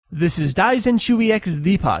This is Daizenshuu EX,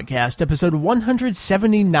 the podcast, episode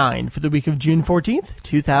 179 for the week of June 14th,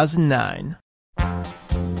 2009.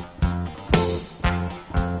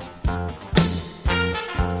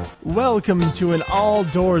 Welcome to an all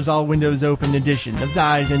doors, all windows open edition of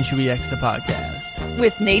Daizenshuu EX, the podcast.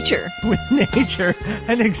 With nature. With nature,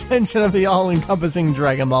 an extension of the all-encompassing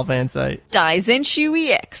Dragon Ball fan site. Daizenshuu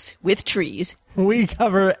EX, with trees. We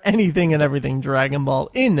cover anything and everything Dragon Ball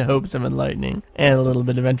in hopes of enlightening and a little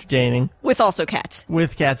bit of entertaining. With also cats.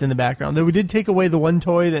 With cats in the background. Though we did take away the one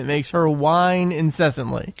toy that makes her whine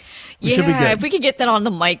incessantly. Which should be good. If we could get that on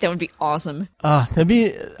the mic, that would be awesome. That'd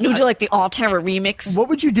be... We would do like the All-Terra remix. What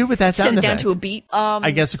would you do with that sound effect? Set it down to a beat.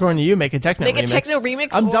 I guess according to you, make a techno remix. Make a techno remix.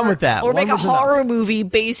 I'm done with that. Or make a horror movie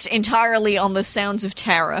based entirely on the sounds of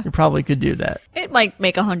Terra. You probably could do that. It might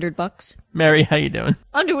make $100. Mary, how you doing?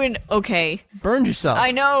 I'm doing okay. Burned yourself.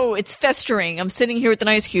 I know, it's festering. I'm sitting here with an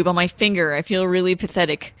ice cube on my finger. I feel really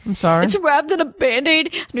pathetic. I'm sorry. It's wrapped in a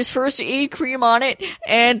Band-Aid, and there's first aid cream on it,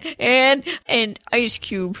 and ice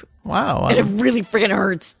cube. Wow. And it really freaking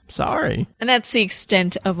hurts. Sorry. And that's the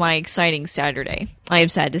extent of my exciting Saturday, I am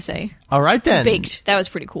sad to say. All right, then. Baked. That was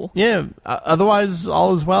pretty cool. Yeah. Otherwise,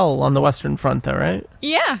 all is well on the Western Front, though, right?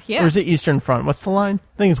 Yeah. Or is it Eastern Front? What's the line?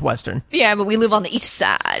 I think it's Western. Yeah, but we live on the East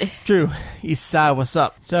Side. True. East Side, what's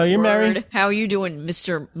up? So, you're married? How are you doing,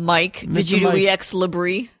 Mr. Mike? Mr. Mike. EX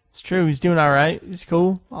Libri? It's true. He's doing all right. He's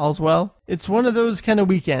cool. All's well. It's one of those kind of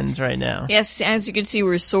weekends right now. Yes, as you can see,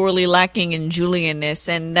 we're sorely lacking in Julianness,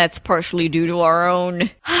 and that's partially due to our own...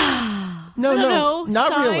 No,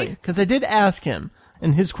 not sigh. really. Because I did ask him,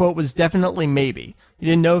 and his quote was definitely maybe. He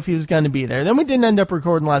didn't know if he was going to be there. Then we didn't end up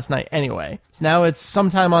recording last night anyway. So now it's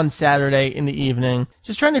sometime on Saturday in the evening.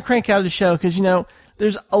 Just trying to crank out a show because,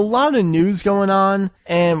 there's a lot of news going on,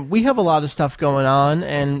 and we have a lot of stuff going on,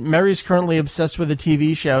 and Mary's currently obsessed with a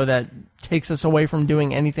TV show that takes us away from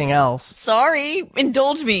doing anything else. Sorry,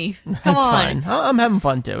 indulge me. Come That's on. fine. I'm having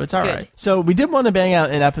fun too. It's all Good. right. So we did want to bang out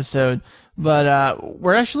an episode, but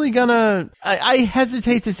we're actually gonna... I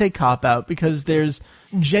hesitate to say cop-out because there's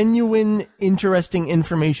genuine, interesting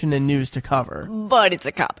information and news to cover. But it's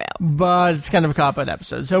a cop-out. But it's kind of a cop-out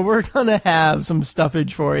episode. So we're gonna have some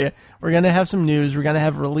stuffage for you. We're gonna have some news. We're gonna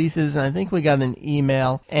have releases, and I think we got an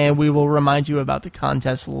email, and we will remind you about the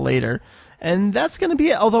contest later. And that's going to be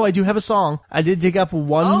it, although I do have a song. I did dig up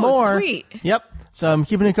one more. Oh, sweet. Yep. So I'm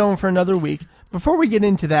keeping it going for another week. Before we get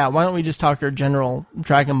into that, why don't we just talk our general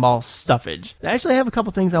Dragon Ball stuffage? I actually have a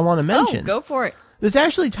couple things I want to mention. Oh, go for it. This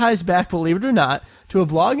actually ties back, believe it or not, to a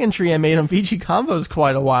blog entry I made on VG Combos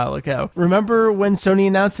quite a while ago. Remember when Sony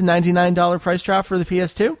announced the $99 price drop for the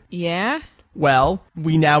PS2? Yeah? Well,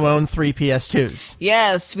 we now own 3 PS2s.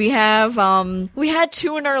 Yes, we have, we had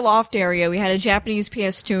 2 in our loft area. We had a Japanese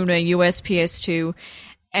PS2 and a US PS2.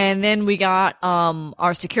 And then we got,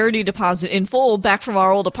 our security deposit in full back from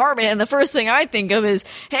our old apartment. And the first thing I think of is,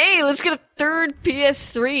 hey, let's get a third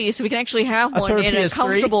PS3 so we can actually have one in PS3? a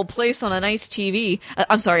comfortable place on a nice TV.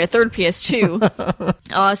 I'm sorry, a third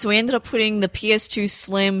PS2. So we ended up putting the PS2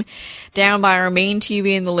 Slim down by our main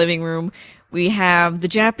TV in the living room. We have the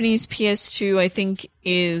Japanese PS2, I think,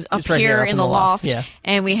 is up right here up in the loft. Yeah.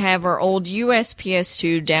 And we have our old US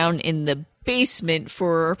PS2 down in the basement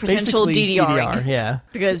for potential Basically, DDR. Yeah.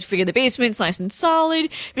 Because figure the basement's nice and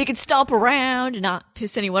solid. We can stomp around and not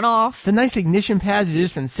piss anyone off. The nice ignition pads have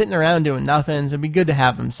just been sitting around doing nothing, so it'd be good to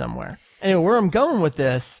have them somewhere. Anyway, where I'm going with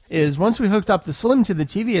this is once we hooked up the Slim to the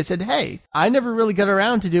TV, I said, hey, I never really got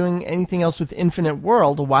around to doing anything else with Infinite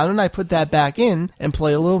World. Why don't I put that back in and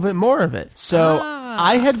play a little bit more of it? So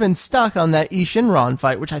I had been stuck on that Ishinran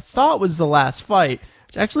fight, which I thought was the last fight.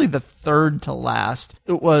 It's actually the third to last.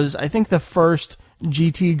 It was, I think, the first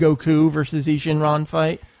GT Goku versus Ishinran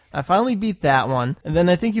fight. I finally beat that one. And then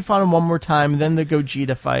I think you fought him one more time, and then the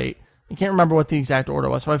Gogeta fight. I can't remember what the exact order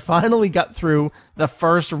was, so I finally got through the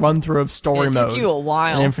first run-through of story mode. It took you a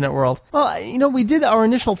while. In Infinite World. Well, we did our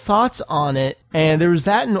initial thoughts on it, and there was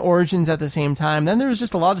that in Origins at the same time. Then there was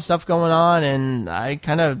just a lot of stuff going on, and I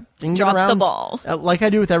kind of didn't get around. Dropped the ball. Like I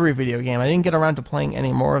do with every video game. I didn't get around to playing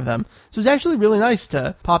any more of them. So it's actually really nice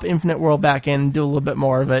to pop Infinite World back in and do a little bit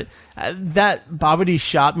more of it. That Babidi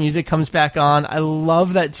Shop music comes back on. I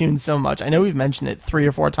love that tune so much. I know we've mentioned it 3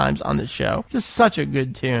 or 4 times on this show. Just such a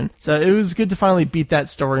good tune. So it was good to finally beat that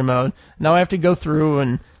story mode. Now I have to go through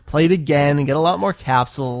and play it again and get a lot more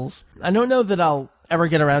capsules. I don't know that I'll ever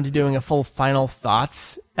get around to doing a full final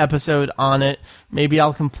thoughts episode on it. Maybe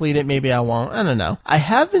I'll complete it, maybe I won't. I don't know. I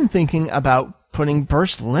have been thinking about putting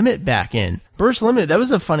Burst Limit back in. Burst Limit, that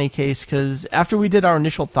was a funny case because after we did our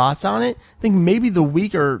initial thoughts on it, I think maybe the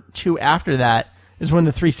week or 2 after that, is when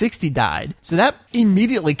the 360 died. So that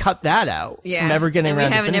immediately cut that out from ever getting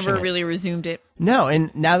around to finishing it. We haven't ever really resumed it. No,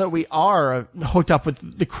 and now that we are hooked up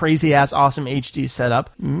with the crazy-ass awesome HD setup,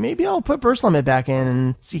 maybe I'll put Burst Limit back in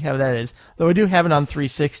and see how that is. Though I do have it on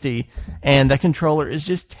 360, and the controller is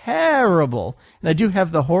just terrible. And I do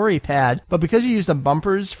have the Hori pad, but because you use the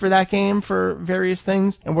bumpers for that game for various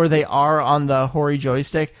things, and where they are on the Hori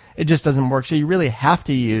joystick, it just doesn't work. So you really have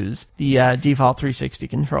to use the default 360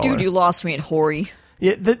 controller. Dude, you lost me at Hori.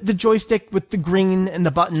 Yeah, the joystick with the green and the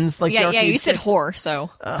buttons. Like yeah, you said whore, so...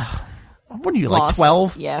 What are you, Lost. like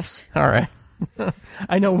 12? Yes. All right.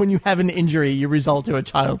 I know when you have an injury, you result to a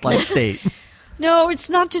childlike state. No, it's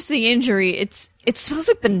not just the injury. It smells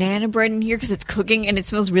like banana bread in here because it's cooking, and it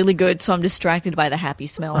smells really good, so I'm distracted by the happy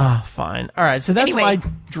smell. Oh, fine. All right, so that's my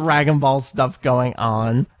Dragon Ball stuff going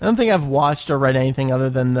on. I don't think I've watched or read anything other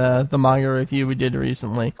than the manga review we did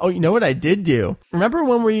recently. Oh, you know what I did do? Remember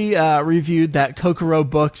when we reviewed that Kokoro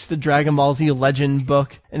Books, the Dragon Ball Z Legend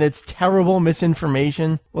book, and its terrible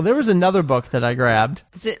misinformation? Well, there was another book that I grabbed.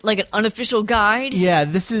 Is it like an unofficial guide? Yeah,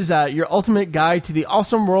 this is Your Ultimate Guide to the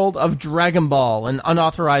Awesome World of Dragon Ball, an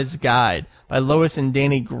unauthorized guide by Lois and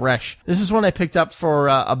Danny Gresh. This is one I picked up for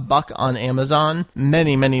 $1 on Amazon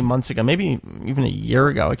many, many months ago, maybe even a year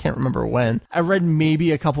ago. I can't remember when. I read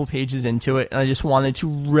maybe a couple pages into it, and I just wanted to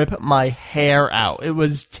rip my hair out. It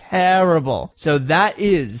was terrible. So that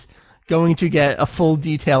is going to get a full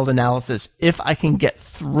detailed analysis if I can get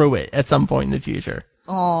through it at some point in the future.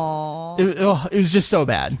 Aww. It was just so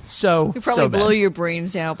bad. So You probably so bad. blow your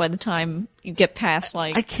brains out by the time you get past,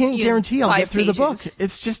 like... I can't guarantee I'll get through the book.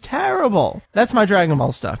 It's just terrible. That's my Dragon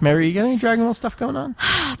Ball stuff. Mary, you got any Dragon Ball stuff going on?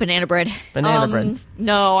 Banana bread. Banana bread.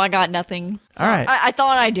 No, I got nothing. So all right. I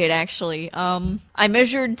thought I did, actually. I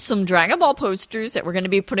measured some Dragon Ball posters that we're going to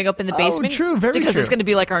be putting up in the basement. Oh, true. Very because true. It's going to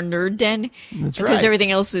be like our nerd den. That's right. Because everything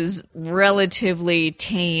else is relatively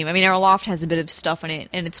tame. I mean, our loft has a bit of stuff in it,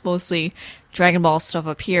 and it's mostly Dragon Ball stuff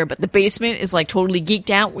up here, but the basement is like totally geeked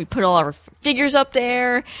out. We put all our figures up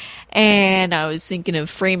there, and I was thinking of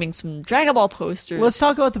framing some Dragon Ball posters. Let's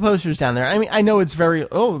talk about the posters down there. I mean, I know it's very,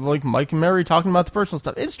 like Mike and Mary talking about the personal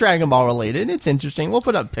stuff. It's Dragon Ball related. It's interesting. We'll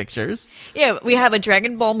put up pictures. Yeah, we have a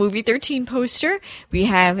Dragon Ball Movie 13 poster. We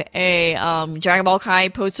have a Dragon Ball Kai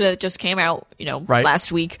poster that just came out,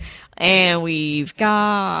 last week. And we've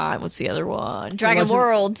got, what's the other one? Legend of Dragon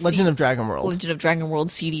World. Legend of Dragon World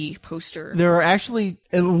CD poster. There are actually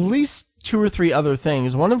at least 2 or 3 other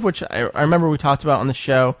things, one of which I remember we talked about on the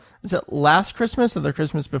show. Is it last Christmas or the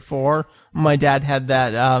Christmas before? My dad had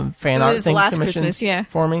that fan art thing last commissioned Christmas, yeah.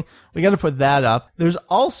 for me. We got to put that up. There's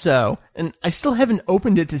also, and I still haven't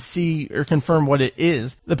opened it to see or confirm what it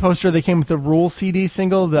is, the poster that came with the Rule CD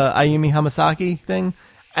single, the Ayumi Hamasaki thing.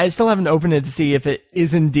 I still haven't opened it to see if it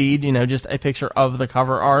is indeed, just a picture of the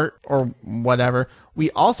cover art or whatever. We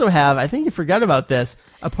also have, I think you forgot about this,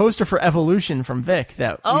 a poster for Evolution from Vic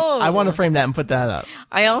that I want to frame that and put that up.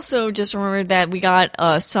 I also just remembered that we got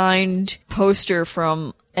a signed poster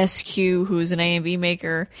from SQ, who is an AMV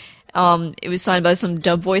maker. It was signed by some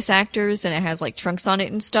dub voice actors, and it has like Trunks on it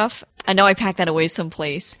and stuff. I know I packed that away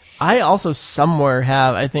someplace. I also somewhere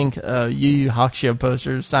have, I think, Yu Yu Hakusho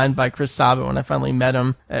poster signed by Chris Sabat when I finally met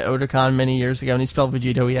him at Otakon many years ago, and he spelled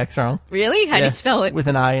Vegito EX wrong. Really? How do you spell it? With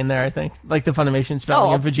an I in there, I think. Like the Funimation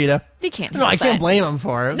spelling of Vegeta. They can't. No, I can't blame him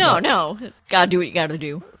for it. No. Gotta do what you gotta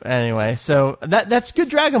do. Anyway, so that's good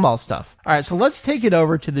Dragon Ball stuff. All right, so let's take it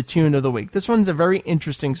over to the tune of the week. This one's a very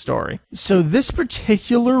interesting story. So this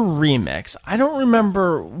particular remix, I don't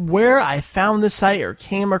remember where I found the site or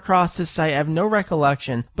came across this site. I have no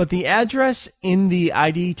recollection, but the address in the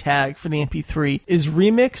ID tag for the MP3 is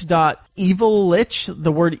remix.evillich,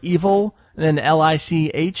 the word evil, and then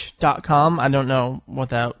lich.com. I don't know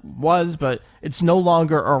what that was, but it's no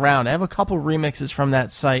longer around. I have a couple remixes from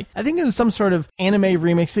that site. I think it was some sort of anime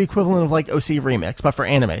remix, the equivalent of like OC Remix, but for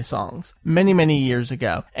anime songs, many, many years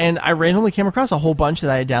ago. And I randomly came across a whole bunch that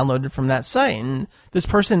I had downloaded from that site, and this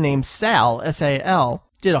person named Sal, S-A-L,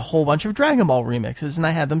 did a whole bunch of Dragon Ball remixes, and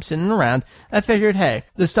I had them sitting around. I figured, hey,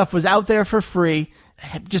 this stuff was out there for free,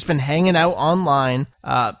 had just been hanging out online,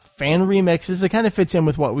 fan remixes. It kind of fits in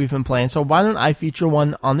with what we've been playing, so why don't I feature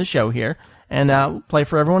one on the show here and play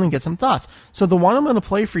for everyone and get some thoughts. So the one I'm going to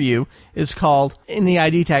play for you is called, in the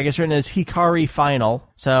ID tag, it's written as Hikari Final,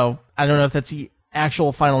 so I don't know if that's the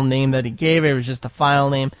actual final name that he gave. It was just a file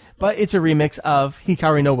name, but it's a remix of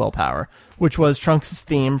Hikari no Willpower, which was Trunks'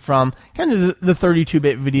 theme from kind of the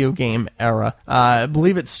 32-bit video game era. I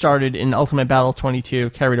believe it started in Ultimate Battle 22,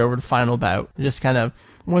 carried over to Final Bout. Just kind of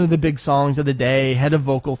one of the big songs of the day, had a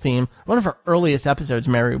vocal theme. One of our earliest episodes,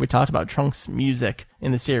 Mary, we talked about Trunks' music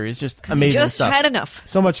in the series. Just amazing just stuff. Had enough.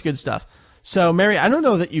 So much good stuff. So, Mary, I don't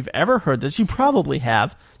know that you've ever heard this. You probably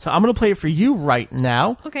have. So I'm going to play it for you right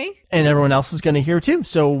now. Okay. And everyone else is going to hear it too.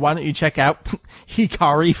 So why don't you check out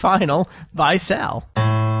Hikari Final by Sal.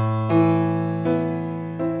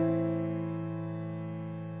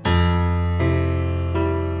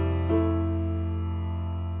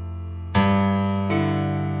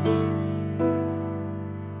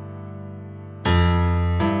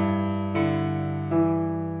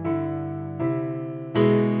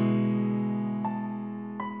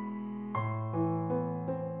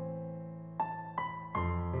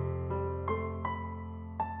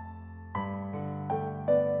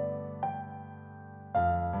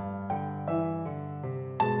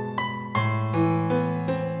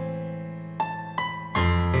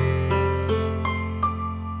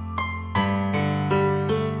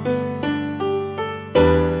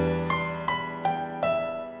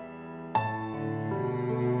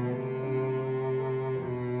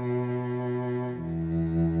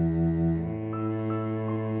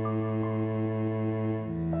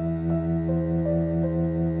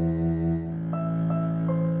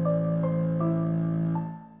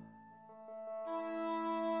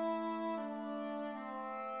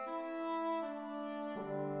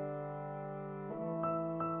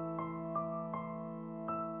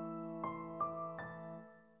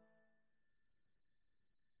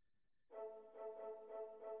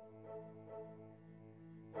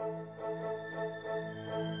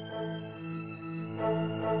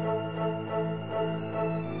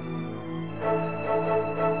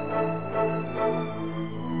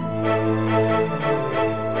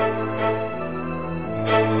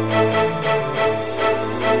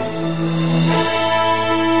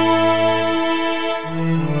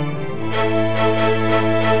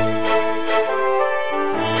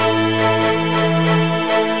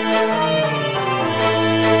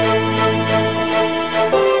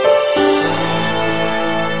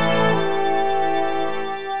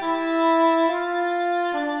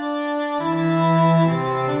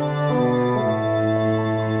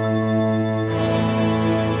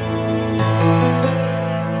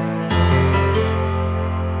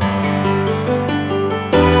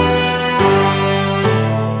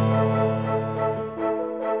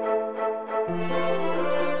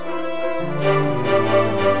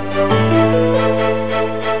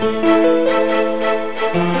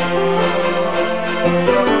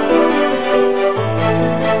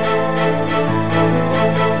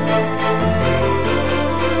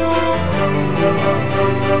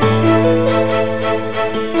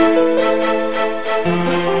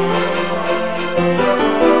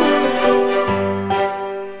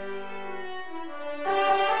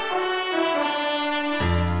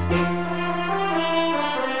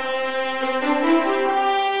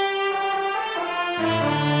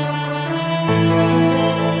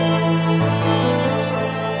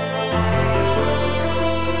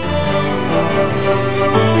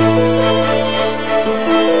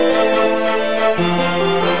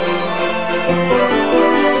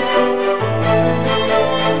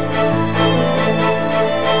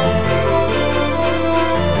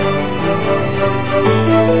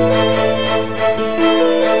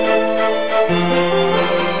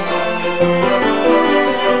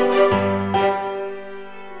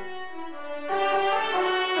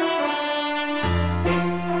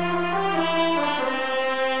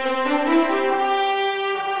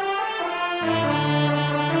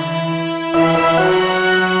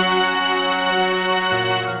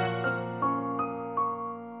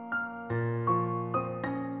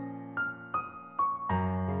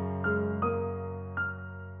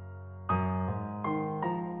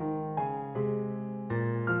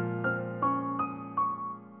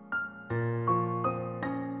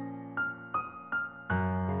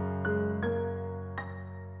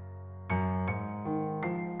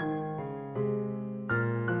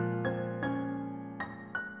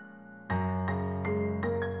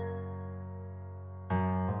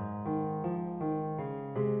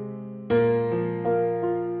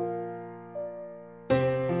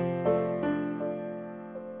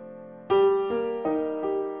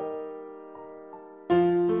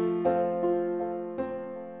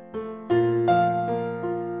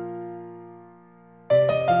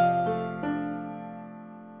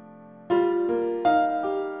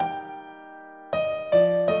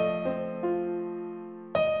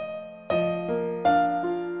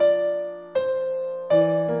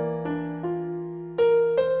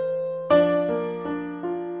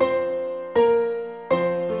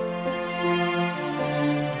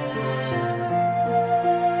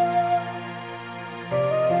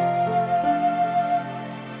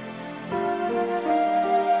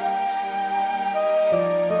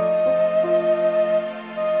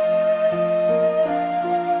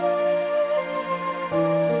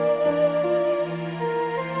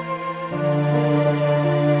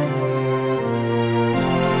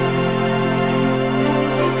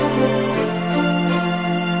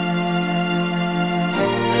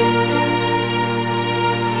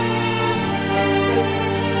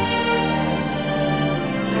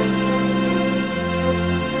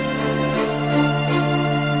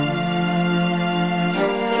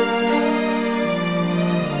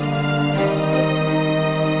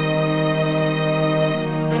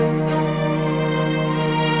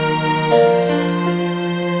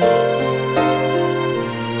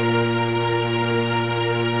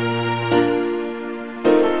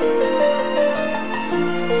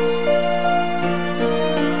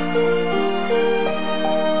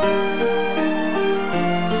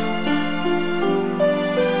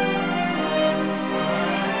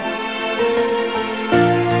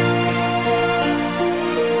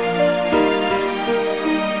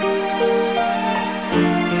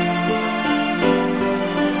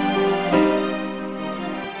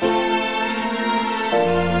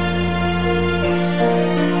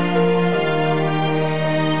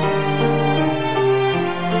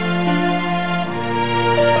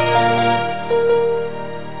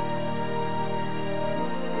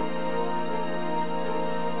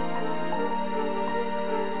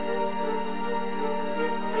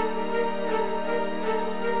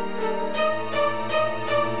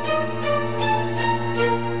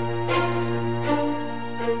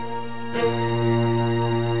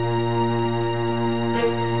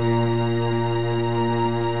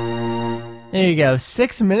 There you go.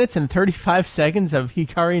 6 minutes and 35 seconds of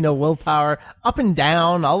Hikari no Willpower, up and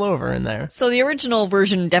down, all over in there. So the original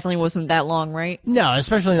version definitely wasn't that long, right? No,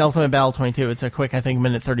 especially in Ultimate Battle 22. It's a quick, I think,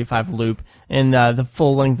 minute 35 loop in the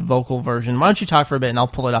full-length vocal version. Why don't you talk for a bit and I'll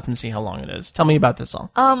pull it up and see how long it is. Tell me about this song.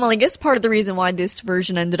 Well, I guess part of the reason why this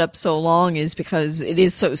version ended up so long is because it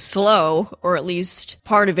is so slow, or at least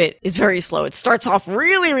part of it is very slow. It starts off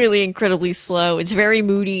really, really incredibly slow. It's very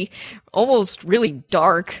moody, almost really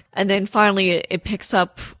dark, and then finally it picks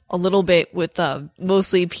up a little bit with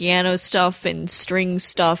mostly piano stuff and string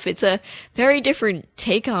stuff. It's a very different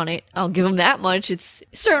take on it. I'll give them that much. It's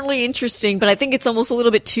certainly interesting, but I think it's almost a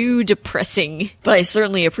little bit too depressing. But I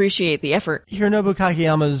certainly appreciate the effort. Hironobu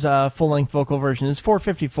Kageyama's full-length vocal version is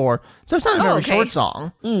 4:54, so it's not a very short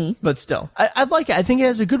song, but still. I like it. I think it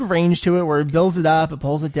has a good range to it where it builds it up, it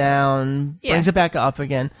pulls it down, brings it back up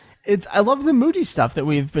again. I love the moody stuff that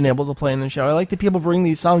we've been able to play in the show. I like that people bring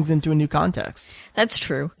these songs into a new context. That's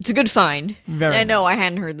true. It's a good find. I know I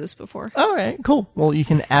hadn't heard this before. All right, cool. Well, you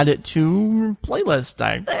can add it to playlist,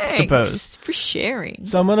 I suppose. Thanks for sharing.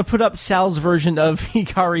 So I'm going to put up Sal's version of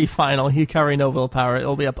Hikari Final, Hikari no Willpower.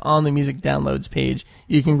 It'll be up on the music downloads page.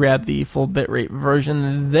 You can grab the full bitrate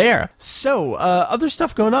version there. So, other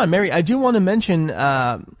stuff going on. Mary, I do want to mention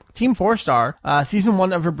Team 4-Star, Season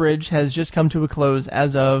 1 of Abridged has just come to a close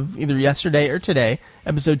as of either yesterday or today.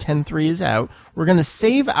 Episode 10.3 is out. We're going to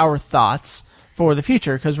save our thoughts for the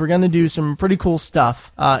future, because we're going to do some pretty cool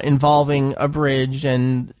stuff involving Abridged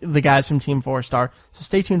and the guys from Team 4-Star, so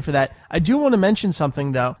stay tuned for that. I do want to mention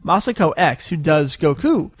something, though. Masako X, who does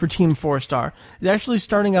Goku for Team 4-Star, is actually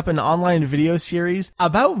starting up an online video series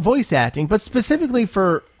about voice acting, but specifically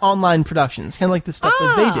for online productions, kind of like the stuff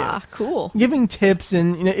that they do. Cool. Giving tips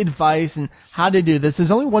and advice and how to do this. There's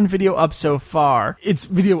only one video up so far. It's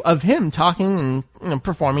video of him talking and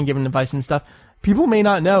performing, giving advice and stuff. People may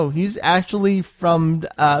not know he's actually from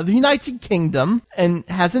the United Kingdom and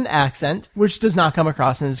has an accent, which does not come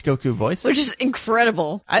across in his Goku voice. Which is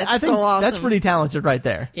incredible. I think so awesome. That's pretty talented right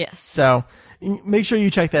there. Yes. So make sure you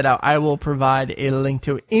check that out. I will provide a link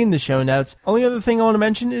to it in the show notes. Only other thing I want to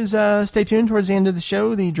mention is stay tuned towards the end of the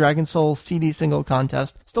show. The Dragon Soul CD single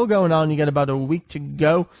contest still going on. You got about a week to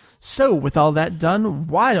go. So with all that done,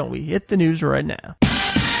 why don't we hit the news right now?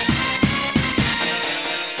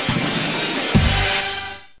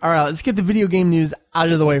 All right, let's get the video game news out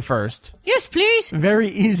of the way first. Yes, please. Very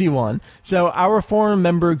easy one. So our forum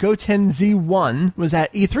member GoTenZ1 was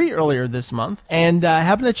at E3 earlier this month and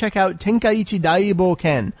happened to check out Tenkaichi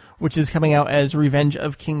Daiboken, which is coming out as Revenge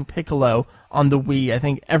of King Piccolo on the Wii. I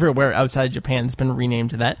think everywhere outside Japan has been renamed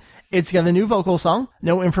to that. It's got a new vocal song,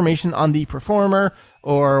 no information on the performer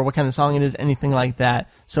or what kind of song it is, anything like that.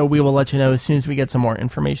 So we will let you know as soon as we get some more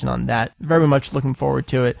information on that. Very much looking forward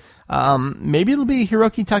to it. Maybe it'll be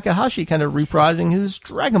Hiroki Takahashi kind of reprising his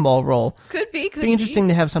Dragon Ball role. Could be. Be interesting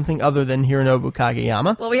to have something other than Hironobu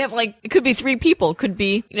Kageyama. Well, we have it could be three people. Could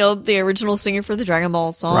be, the original singer for the Dragon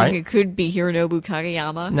Ball song. Right. It could be Hironobu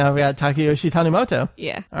Kageyama. Now we got Takeyoshi Tanimoto.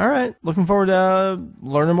 Yeah. All right. Looking forward to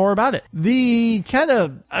learning more about it. The kind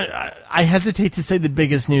of, I hesitate to say the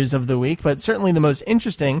biggest news of the week, but certainly the most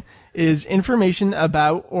interesting is information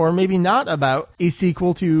about, or maybe not about, a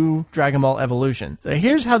sequel to Dragon Ball Evolution. So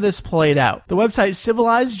here's how this played out. The website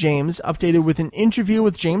Civilized James updated with an interview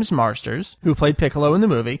with James Marsters, who played Piccolo in the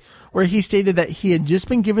movie, where he stated that he had just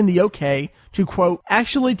been given the okay to, quote,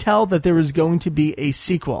 actually tell that there was going to be a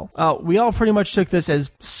sequel. We all pretty much took this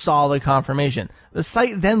as solid confirmation. The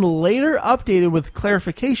site then later updated with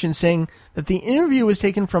clarification saying that the interview was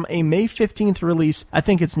taken from a May 15th release, I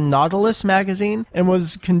think it's Nautilus magazine, and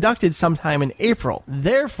was conducted sometime in April.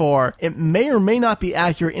 Therefore, it may or may not be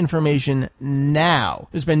accurate information now.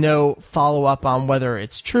 There's been no follow-up on whether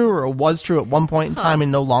it's true or it was true at one point in time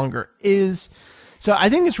and no longer is. So I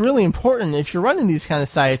think it's really important if you're running these kind of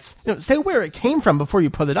sites, say where it came from before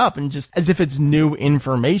you put it up and just as if it's new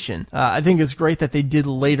information. I think it's great that they did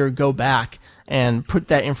later go back and put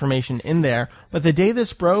that information in there. But the day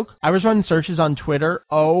this broke, I was running searches on Twitter.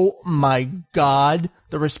 Oh my God,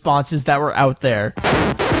 the responses that were out there.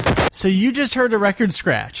 So you just heard a record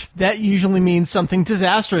scratch. That usually means something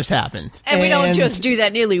disastrous happened. And we don't just do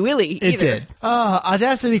that nilly-willy either. It did.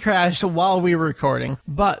 Audacity crashed while we were recording.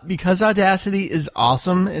 But because Audacity is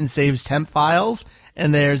awesome and saves temp files,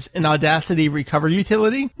 and there's an Audacity recover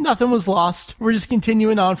utility, nothing was lost. We're just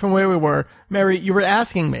continuing on from where we were. Mary, you were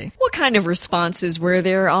asking me. What kind of responses were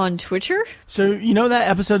there on Twitter? So, you know that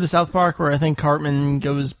episode of South Park where I think Cartman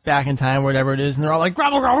goes back in time, whatever it is, and they're all like,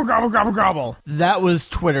 grobble, grobble, grobble, grobble, grobble. That was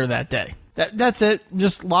Twitter that day. That's it.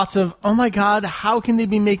 Just lots of, oh my god, how can they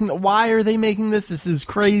be making, why are they making this? This is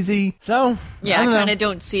crazy. So, yeah, I kind of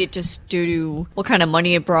don't see it just due to what kind of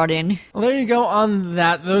money it brought in. Well, there you go on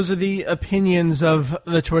that. Those are the opinions of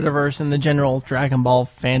the Twitterverse and the general Dragon Ball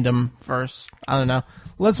fandom verse. I don't know.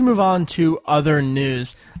 Let's move on to other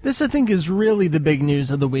news. This, I think, is really the big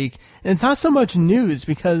news of the week. And it's not so much news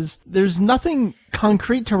because there's nothing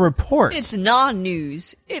concrete to report. It's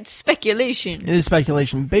non-news. It's speculation. It is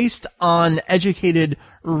speculation based on educated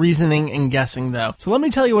reasoning and guessing, though. So let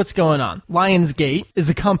me tell you what's going on. Lionsgate is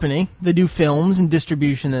a company. They do films and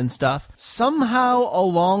distribution and stuff. Somehow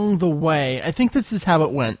along the way, I think this is how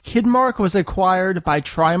it went. Kidmark was acquired by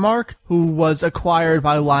Trimark, who was acquired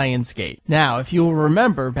by Lionsgate. Now, if you'll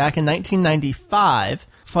remember, back in 1995,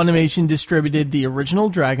 Funimation distributed the original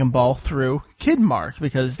Dragon Ball through Kidmark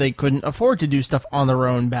because they couldn't afford to do stuff on their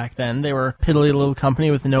own back then. They were a piddly little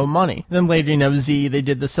company with no money. Then later, Z, they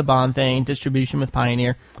did the Saban thing, distribution with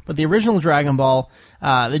Pioneer. But the original Dragon Ball,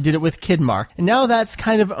 they did it with Kidmark. And now that's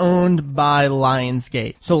kind of owned by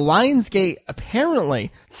Lionsgate. So Lionsgate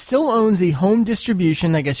apparently still owns the home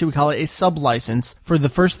distribution, I guess you would call it a sub-license, for the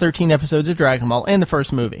first 13 episodes of Dragon Ball and the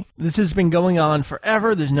first movie. This has been going on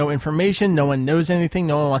forever. There's no information. No one knows anything.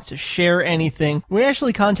 No one wants to share anything. We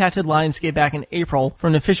actually contacted Lionsgate back in April for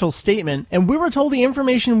an official statement, and we were told the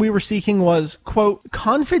information we were seeking was, quote,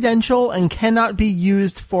 confidential and cannot be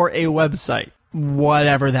used for a website.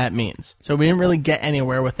 Whatever that means. So we didn't really get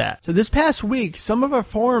anywhere with that. So this past week, some of our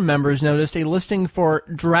forum members noticed a listing for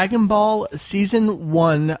Dragon Ball Season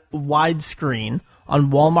 1 widescreen on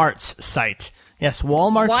Walmart's site. Yes,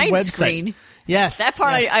 Walmart's website. Yes. That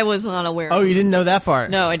part yes. I was not aware of. Oh, you didn't know that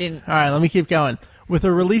part? No, I didn't. All right, let me keep going. With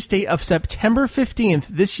a release date of September 15th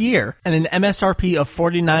this year and an MSRP of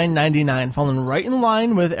 $49.99, falling right in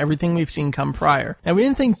line with everything we've seen come prior. And we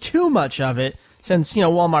didn't think too much of it, since,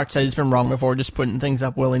 Walmart said it's been wrong before, just putting things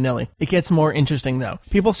up willy-nilly. It gets more interesting, though.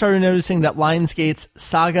 People started noticing that Lionsgate's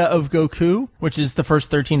Saga of Goku, which is the first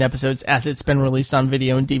 13 episodes as it's been released on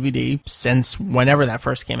video and DVD since whenever that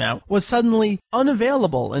first came out, was suddenly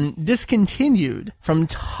unavailable and discontinued from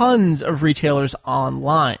tons of retailers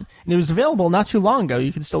online. And it was available not too long ago.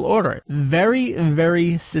 You could still order it. Very,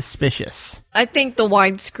 very suspicious. I think the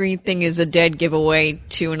widescreen thing is a dead giveaway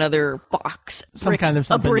to another box. Some kind of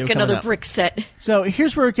something new another up. brick set. So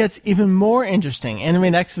here's where it gets even more interesting.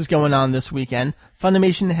 Anime Next is going on this weekend.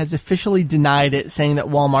 Funimation has officially denied it, saying that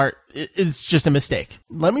Walmart is just a mistake.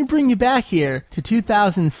 Let me bring you back here to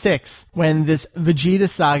 2006, when this Vegeta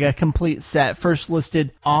Saga complete set first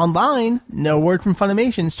listed online. No word from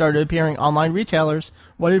Funimation, started appearing online retailers.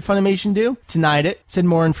 What did Funimation do? Denied it, said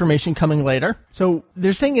more information coming later. So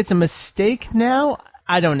they're saying it's a mistake now?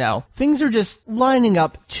 I don't know. Things are just lining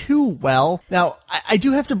up too well. Now, I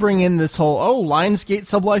do have to bring in this whole, Lionsgate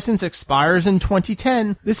sublicense expires in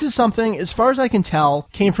 2010. This is something, as far as I can tell,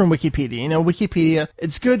 came from Wikipedia. Wikipedia,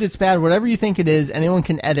 it's good, it's bad, whatever you think it is, anyone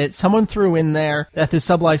can edit. Someone threw in there that the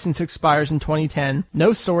sublicense expires in 2010.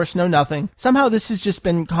 No source, no nothing. Somehow this has just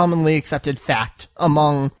been commonly accepted fact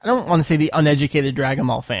among, I don't want to say the uneducated Dragon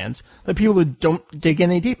Ball fans, but people who don't dig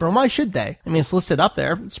any deeper. And why should they? I mean, it's listed up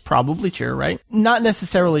there. It's probably true, right? Not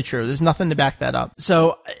necessarily true. There's nothing to back that up.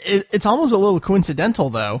 So it's almost a little coincidental,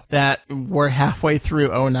 though, that we're halfway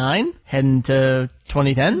through 09, heading to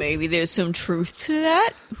 2010. Maybe there's some truth to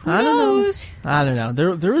that. Who I don't knows? know. I don't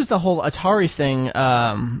know. There is the whole Atari's thing.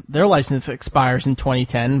 Their license expires in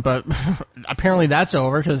 2010, but apparently that's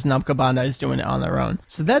over because Namco Bandai is doing it on their own.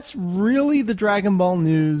 So that's really the Dragon Ball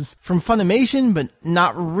news from Funimation, but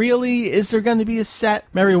not really. Is there going to be a set?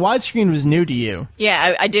 Mary, widescreen was new to you.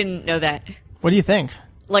 Yeah, I didn't know that. What do you think?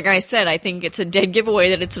 Like I said, I think it's a dead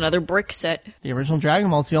giveaway that it's another brick set. The original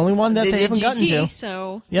Dragon Ball, it's the only one that they haven't gotten to.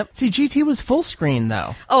 So. Yep. See, GT was full screen,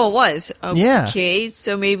 though. Oh, it was? Okay, yeah.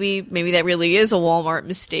 So maybe that really is a Walmart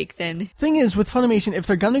mistake, then. Thing is, with Funimation, if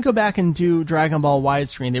they're going to go back and do Dragon Ball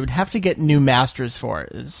widescreen, they would have to get new masters for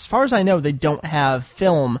it. As far as I know, they don't have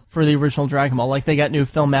film for the original Dragon Ball, like they got new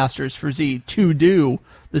film masters for Z to do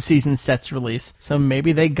the season sets release. So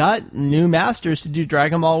maybe they got new masters to do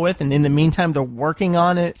Dragon Ball with, and in the meantime, they're working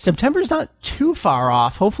on it. September's not too far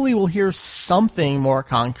off. Hopefully we'll hear something more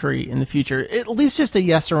concrete in the future. At least just a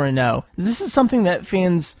yes or a no. This is something that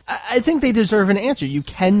fans, I think they deserve an answer. You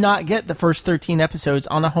cannot get the first 13 episodes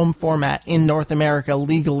on a home format in North America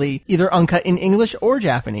legally, either uncut in English or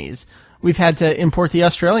Japanese. We've had to import the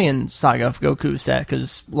Australian Saga of Goku set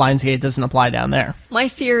because Lionsgate doesn't apply down there. My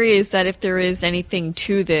theory is that if there is anything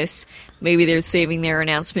to this, maybe they're saving their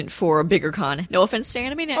announcement for a bigger con. No offense to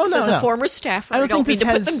Anime Next. As a former staffer, I don't mean to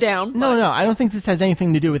put them down. No, I don't think this has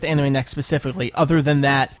anything to do with Anime Next specifically, other than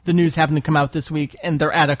that the news happened to come out this week and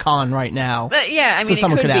they're at a con right now. But yeah, I mean,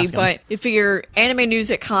 it could be, but you figure anime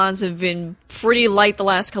news at cons have been pretty light the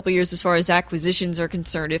last couple years as far as acquisitions are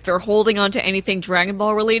concerned. If they're holding on to anything Dragon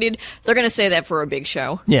Ball related, they're going to say that for a big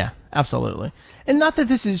show. Yeah, absolutely. And not that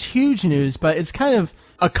this is huge news, but it's kind of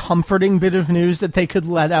a comforting bit of news that they could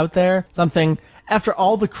let out there. Something, after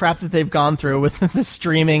all the crap that they've gone through with the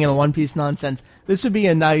streaming and the One Piece nonsense, this would be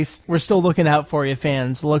a nice, we're still looking out for you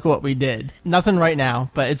fans, look what we did. Nothing right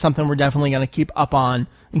now, but it's something we're definitely going to keep up on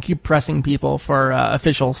and keep pressing people for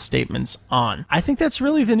official statements on. I think that's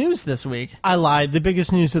really the news this week. I lied. The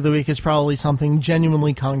biggest news of the week is probably something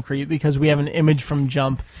genuinely concrete because we have an image from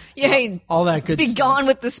Jump. Yay. All that good stuff. Be gone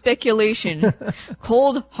with the speculation.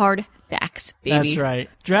 Cold, hard facts, baby. That's right.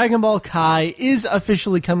 Dragon Ball Kai is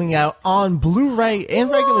officially coming out on Blu-ray and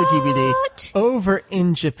regular DVD over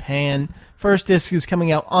in Japan. First disc is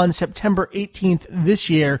coming out on September 18th this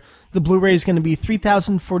year. The Blu-ray is going to be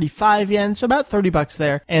 3,045 yen, so about $30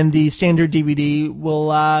 there. And the standard DVD will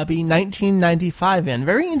be 1995 yen.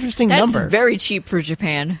 Very interesting number. That's very cheap for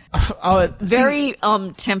Japan. Very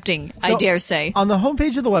tempting, I dare say. On the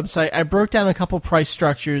homepage of the website, I broke down a couple price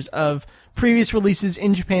structures of previous releases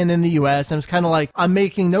in Japan and the US. And I was kind of like, I'm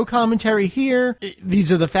making no commentary here.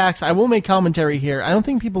 These are the facts. I will make commentary here. I don't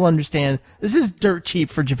think people understand. This is dirt cheap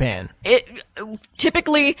for Japan.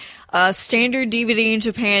 Typically, a standard DVD in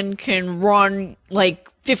Japan can run like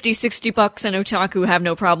 $50-$60, and otaku have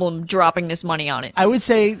no problem dropping this money on it. I would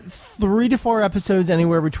say 3 to 4 episodes,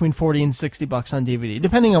 anywhere between $40 and $60 on DVD,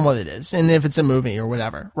 depending on what it is, and if it's a movie or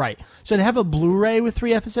whatever. Right. So to have a Blu-ray with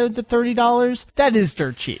 3 episodes at $30, that is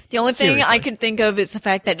dirt cheap. The only thing I could think of is the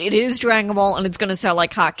fact that it is Dragon Ball, and it's going to sell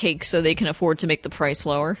like hotcakes, so they can afford to make the price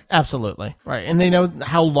lower. Absolutely. Right. And they know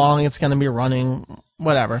how long it's going to be running.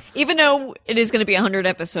 Whatever. Even though it is going to be 100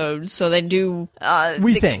 episodes, so they do...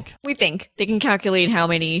 We think they can calculate how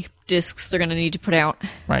many discs they're going to need to put out.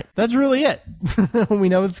 Right. That's really it. We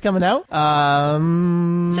know it's coming out.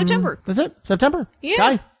 September. That's it. September. Yeah.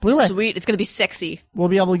 Kai, Blu-ray. Sweet. It's going to be sexy. We'll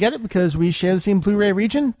be able to get it because we share the same Blu-ray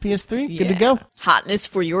region. PS3. Good to go. Hotness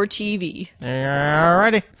for your TV.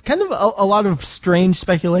 Alrighty. It's kind of a lot of strange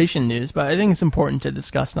speculation news, but I think it's important to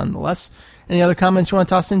discuss nonetheless. Any other comments you want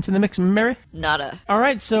to toss into the mix, Mary? Nada.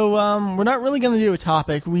 Alright, so we're not really going to do a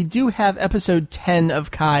topic. We do have episode 10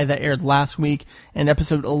 of Kai that aired last week, and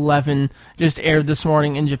episode 11 just aired this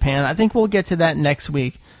morning in Japan. I think we'll get to that next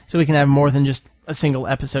week, so we can have more than just a single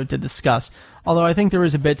episode to discuss. Although I think there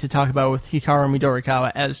was a bit to talk about with Hikaru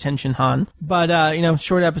Midorikawa as Tenshin Han. But,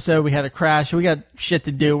 short episode, we had a crash, we got shit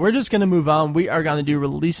to do. We're just going to move on. We are going to do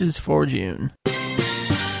releases for June.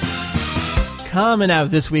 Coming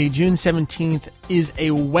out this week, June 17th, is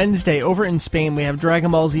a Wednesday. Over in Spain, we have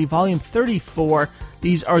Dragon Ball Z Volume 34.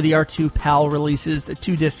 These are the R2 PAL releases, the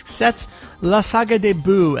 2-disc sets. La Saga de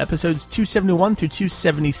Buu, episodes 271 through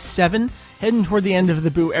 277. Heading toward the end of the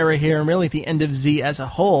Buu era here, and really the end of Z as a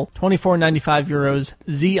whole. €24.95,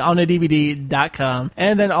 ZOnADVD.com.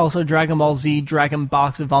 And then also Dragon Ball Z Dragon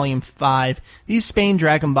Box Volume 5. These Spain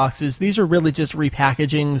Dragon Boxes, these are really just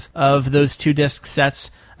repackagings of those 2-disc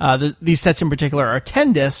sets. These sets in particular are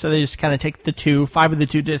 10 discs, so they just kind of take 5 of the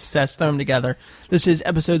 2-disc sets, throw them together. This is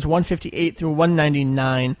episodes 158 through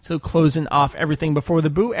 199, so closing off everything before the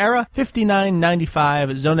Buu era.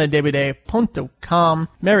 $59.95, ZonaDVD.com.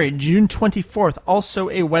 Married June 24th, also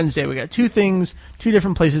a Wednesday. We got 2 things, 2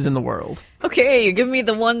 different places in the world. Okay, you're giving me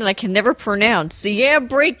the one that I can never pronounce. The Yeah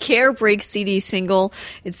Break Care Break CD single.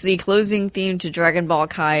 It's the closing theme to Dragon Ball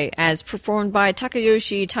Kai as performed by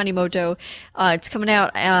Takayoshi Tanimoto. It's coming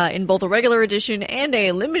out in both a regular edition and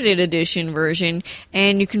a limited edition version,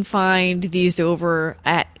 and you can find these over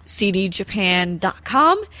at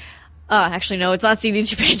cdjapan.com. Actually, no, it's not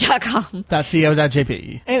cdjapan.com.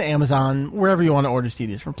 .co.jp. And Amazon, wherever you want to order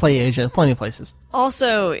CDs from. PlayAsia, plenty of places.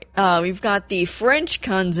 Also, we've got the French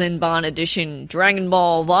Kanzenban edition, Dragon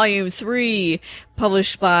Ball Volume 3,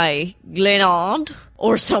 published by Glenard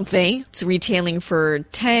or something. It's retailing for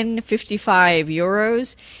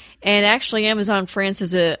 €10.55. And actually, Amazon France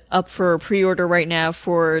has it up for pre-order right now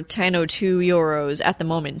for €10.02 at the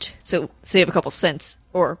moment. So save a couple cents,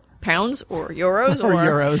 or pounds, or euros, or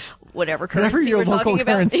euros. Whatever currency your we're local talking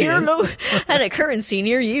about. Currency is. And a currency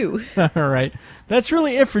near you. All right. That's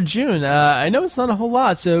really it for June. I know it's not a whole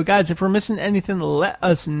lot, so guys, if we're missing anything, let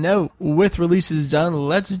us know. With releases done,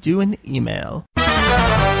 let's do an email.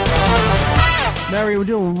 Mary, we're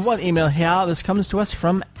doing one email here. This comes to us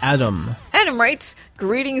from Adam. Adam writes,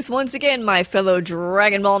 "Greetings once again, my fellow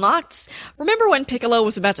Dragon Ball Knots. Remember when Piccolo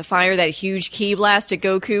was about to fire that huge ki blast at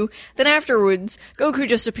Goku? Then afterwards, Goku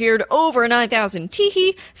just appeared over 9,000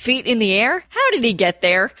 feet in the air? How did he get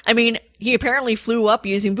there? I mean, he apparently flew up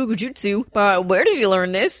using Bukujutsu, but where did he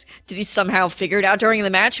learn this? Did he somehow figure it out during the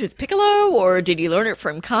match with Piccolo, or did he learn it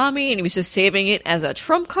from Kami and he was just saving it as a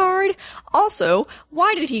trump card? Also,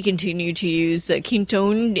 why did he continue to use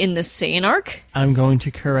Kinton in the Saiyan arc?" I'm going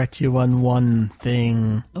to correct you on one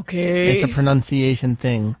thing. Okay. It's a pronunciation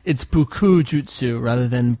thing. It's Bukujutsu rather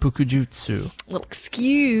than Bukujutsu. Well,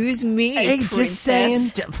 excuse me, Hey, princess. just saying.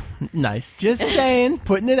 Nice. Just saying.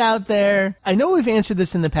 Putting it out there. I know we've answered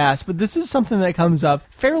this in the past, but this is something that comes up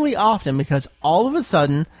fairly often because all of a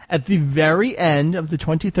sudden, at the very end of the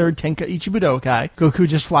 23rd Tenkaichi Budokai, Goku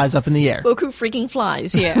just flies up in the air. Goku freaking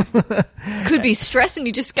flies, yeah. Could be stress and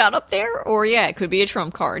he just got up there, or yeah, it could be a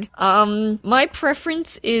trump card. My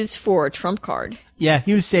preference is for a trump card. Yeah,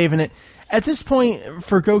 he was saving it. At this point,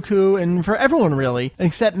 for Goku and for everyone really,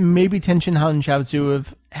 except maybe Tenshinhan and Chaozu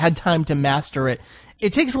have had time to master it,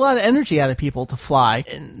 it takes a lot of energy out of people to fly.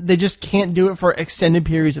 And they just can't do it for extended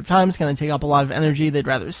periods of time. It's going to take up a lot of energy. They'd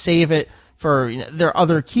rather save it for their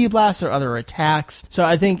other ki blasts or other attacks. So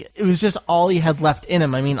I think it was just all he had left in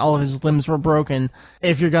him. I mean, all of his limbs were broken.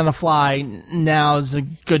 If you're going to fly, now's a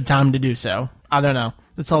good time to do so. I don't know.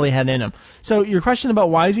 That's all he had in him. So your question about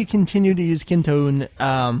why does he continue to use Kinton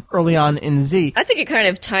early on in Z? I think it kind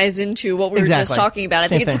of ties into what we were just talking about. I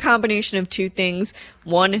think it's a combination of two things.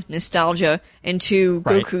 One, nostalgia, and two,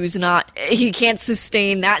 Right. Goku's he can't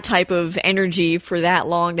sustain that type of energy for that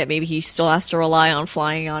long that maybe he still has to rely on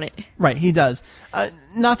flying on it. Right, he does.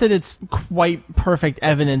 Not that it's quite perfect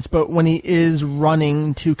evidence, but when he is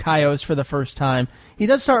running to Kaios for the first time, he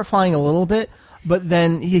does start flying a little bit, but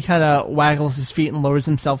then he kind of waggles his feet and lowers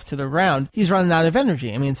himself to the ground. He's running out of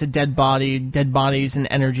energy. I mean, it's a dead bodies and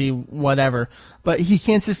energy, whatever. But he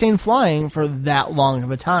can't sustain flying for that long of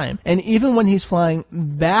a time. And even when he's flying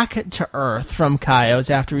back to Earth from Kaios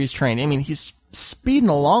after he's trained, I mean, he's speeding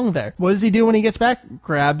along there. What does he do when he gets back?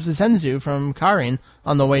 Grabs the Senzu from Karin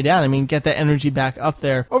on the way down. I mean, get that energy back up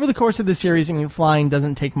there. Over the course of the series, I mean, flying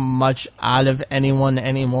doesn't take much out of anyone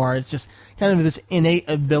anymore. It's just kind of this innate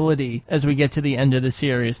ability as we get to the end of the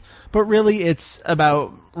series. But really, it's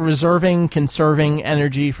about conserving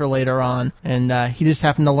energy for later on. And he just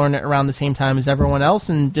happened to learn it around the same time as everyone else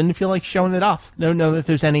and didn't feel like showing it off. Don't know that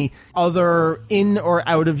there's any other in or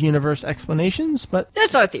out of universe explanations, but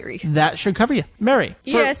That's our theory. that should cover you. Mary,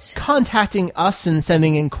 for Yes. contacting us and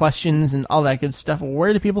sending in questions and all that good stuff,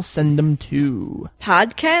 where do people send them to?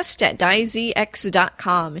 Podcast at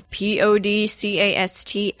DaiZX.com.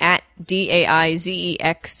 PODCAST at DAIZEX.com.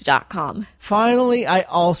 Finally, I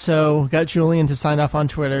also got Julian to sign up on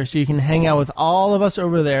Twitter so you can hang out with all of us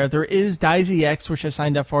over there. There is DaiZX, which I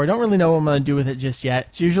signed up for. I don't really know what I'm going to do with it just yet.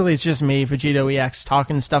 So usually it's just me, Vegito EX,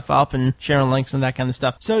 talking stuff up and sharing links and that kind of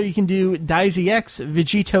stuff. So you can do DaiZX,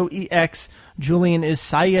 Vegito EX, Julian is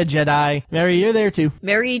Saya Jedi. Mary, you're there too.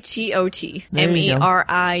 Mary TOT. There you go.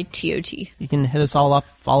 MERITOT. You can hit us all up,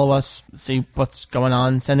 follow us, see what's going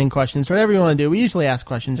on, send in questions, whatever you want to do. We usually ask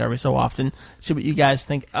questions every so often, see what you guys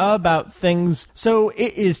think about things. So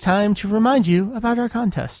it is time to remind you about our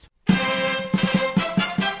contest.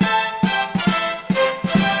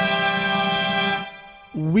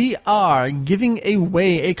 We are giving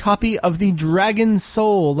away a copy of the Dragon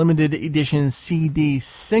Soul limited edition CD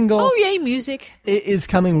single. Oh, yay, music. It is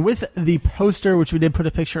coming with the poster, which we did put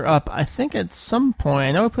a picture up, I think at some point.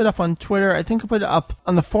 I know I put it up on Twitter. I think I put it up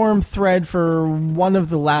on the forum thread for one of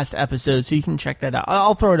the last episodes, so you can check that out.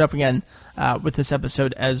 I'll throw it up again with this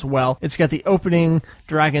episode as well. It's got the opening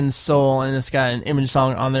Dragon Soul, and it's got an image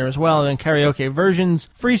song on there as well, and karaoke versions,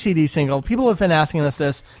 free CD single. People have been asking us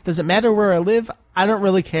this. Does it matter where I live? I don't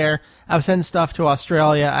really care. I've sent stuff to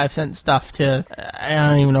Australia. I've sent stuff to... I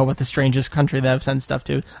don't even know what the strangest country that I've sent stuff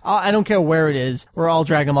to. I don't care where it is. We're all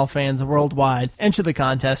Dragon Ball fans worldwide. Enter the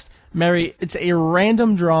contest. Mary, it's a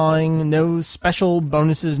random drawing. No special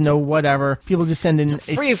bonuses, no whatever. People just send in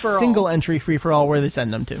a single entry free-for-all where they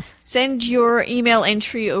send them to. Send your email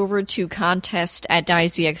entry over to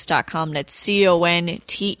contest@DaiZX.com. That's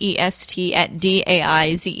CONTEST at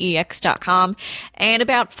DAIZEX.com. And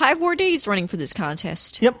about 5 more days running for this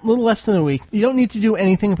contest. Yep, a little less than a week. You don't need to do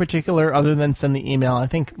anything in particular other than send the email. I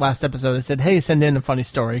think last episode I said, hey, send in a funny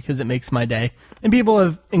story because it makes my day. And people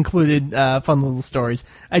have included fun little stories.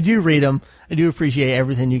 I do read them. I do appreciate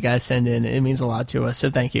everything you guys send in. It means a lot to us,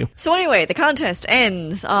 so thank you. So anyway, the contest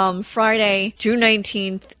ends Friday, June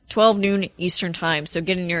 19th, 12 noon Eastern time, so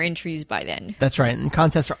get in your entries by then. That's right, and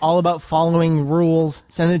contests are all about following rules.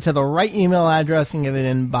 Send it to the right email address and get it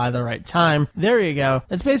in by the right time. There you go.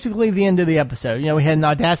 That's basically the end of the episode. We had an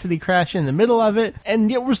Audacity crash in the middle of it,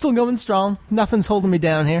 and yet we're still going strong. Nothing's holding me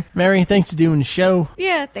down here. Mary, thanks for doing the show.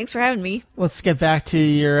 Yeah, thanks for having me. Let's get back to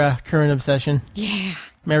your current obsession. Yeah.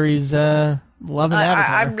 Mary's loving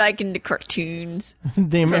Avatar. I'm liking the cartoons.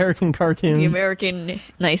 The American cartoons. The American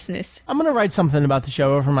niceness. I'm going to write something about the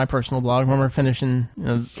show over my personal blog when we're finishing,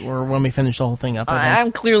 or when we finish the whole thing up.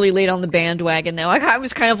 I'm clearly late on the bandwagon now. I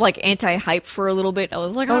was kind of like anti-hype for a little bit. I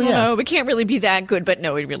was like, I don't know, it can't really be that good, but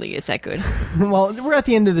no, it really is that good. Well, we're at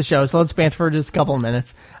the end of the show, so let's banter for just a couple of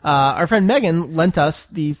minutes. Our friend Megan lent us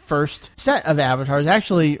the first set of Avatars.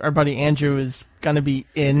 Actually, our buddy Andrew is going to be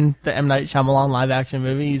in the M. Night Shyamalan live-action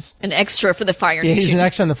movie. He's an extra for the Fire Nation. Yeah, he's an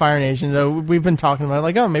extra in the Fire Nation, so we've been talking about it,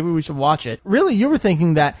 like, oh, maybe we should watch it. Really, you were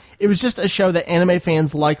thinking that it was just a show that anime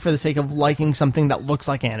fans like for the sake of liking something that looks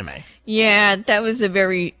like anime. Yeah, that was a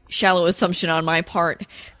very shallow assumption on my part,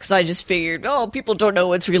 because I just figured, people don't know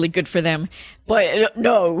what's really good for them. But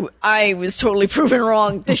no, I was totally proven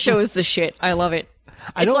wrong. The show is the shit. I love it.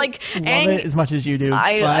 I don't love it as much as you do.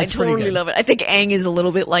 I totally love it. I think Aang is a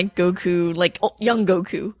little bit like Goku, like young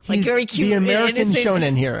Goku. Like He's very cute. The American and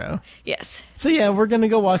shonen hero. Yes. So yeah, we're going to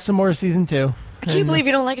go watch some more of season 2. I can't believe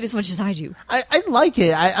you don't like it as much as I do. I like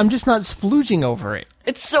it. I'm just not splooging over it.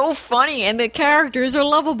 It's so funny, and the characters are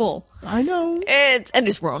lovable. I know. And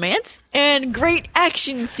there's romance, and great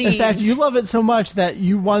action scenes. In fact, you love it so much that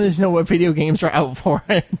you wanted to know what video games are out for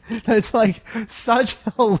it. It's like such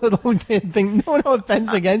a little kid thing. No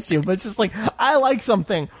offense against you, but it's just like, I like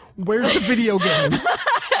something. Where's the video game?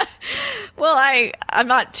 Well, I'm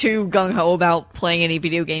not too gung-ho about playing any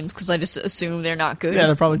video games because I just assume they're not good. Yeah,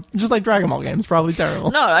 they're probably, just like Dragon Ball games, probably terrible.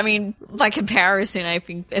 No, I mean, by comparison, I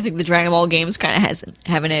think the Dragon Ball games kind of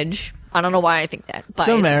have an edge. I don't know why I think that. Biased.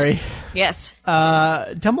 So, Mary. Yes.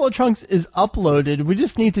 Temple of Trunks is uploaded. We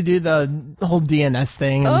just need to do the whole DNS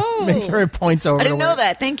thing and make sure it points over. I didn't know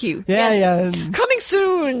that. Thank you. Yeah, yes. yeah. Coming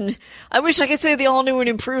soon. I wish I could say the all new and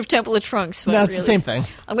improved Temple of Trunks. But no, it's really, the same thing.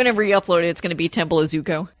 I'm going to re-upload it. It's going to be Temple of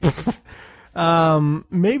Zuko.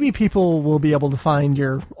 Maybe people will be able to find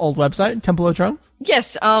your old website, Temple of Trunks.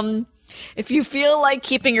 Yes. If you feel like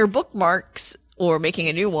keeping your bookmarks or making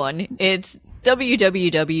a new one, it's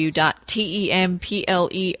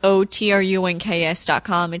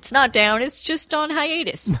www.templeotrunks.com. It's not down, it's just on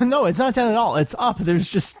hiatus. No, it's not down at all. It's up. There's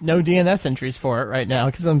just no DNS entries for it right now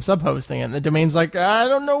because I'm sub-hosting it. And the domain's like, I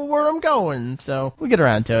don't know where I'm going. So we'll get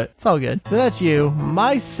around to it. It's all good. So that's you,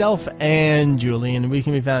 myself, and Julian. We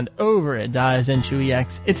can be found over at Daizenshuu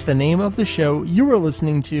EX. It's the name of the show you are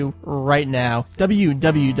listening to right now.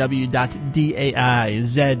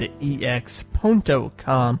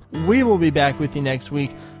 www.daizex.com. We will be back with you next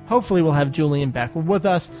week. Hopefully we'll have Julian back with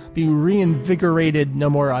us, be reinvigorated, no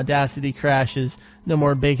more Audacity crashes, no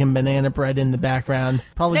more bacon banana bread in the background.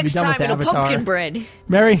 Probably next be done time with it'll Avatar. Pumpkin bread.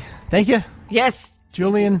 Mary, thank you. Yes.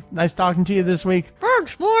 Julian, nice talking to you this week.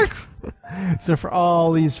 Thanks, Mark. So for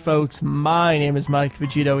all these folks, my name is Mike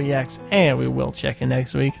Vegito EX, and we will check in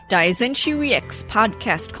next week. Daizenshuu EX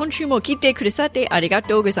podcast 今週も聞いてくださってありが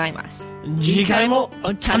とうございます。次回もお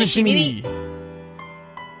楽しみに。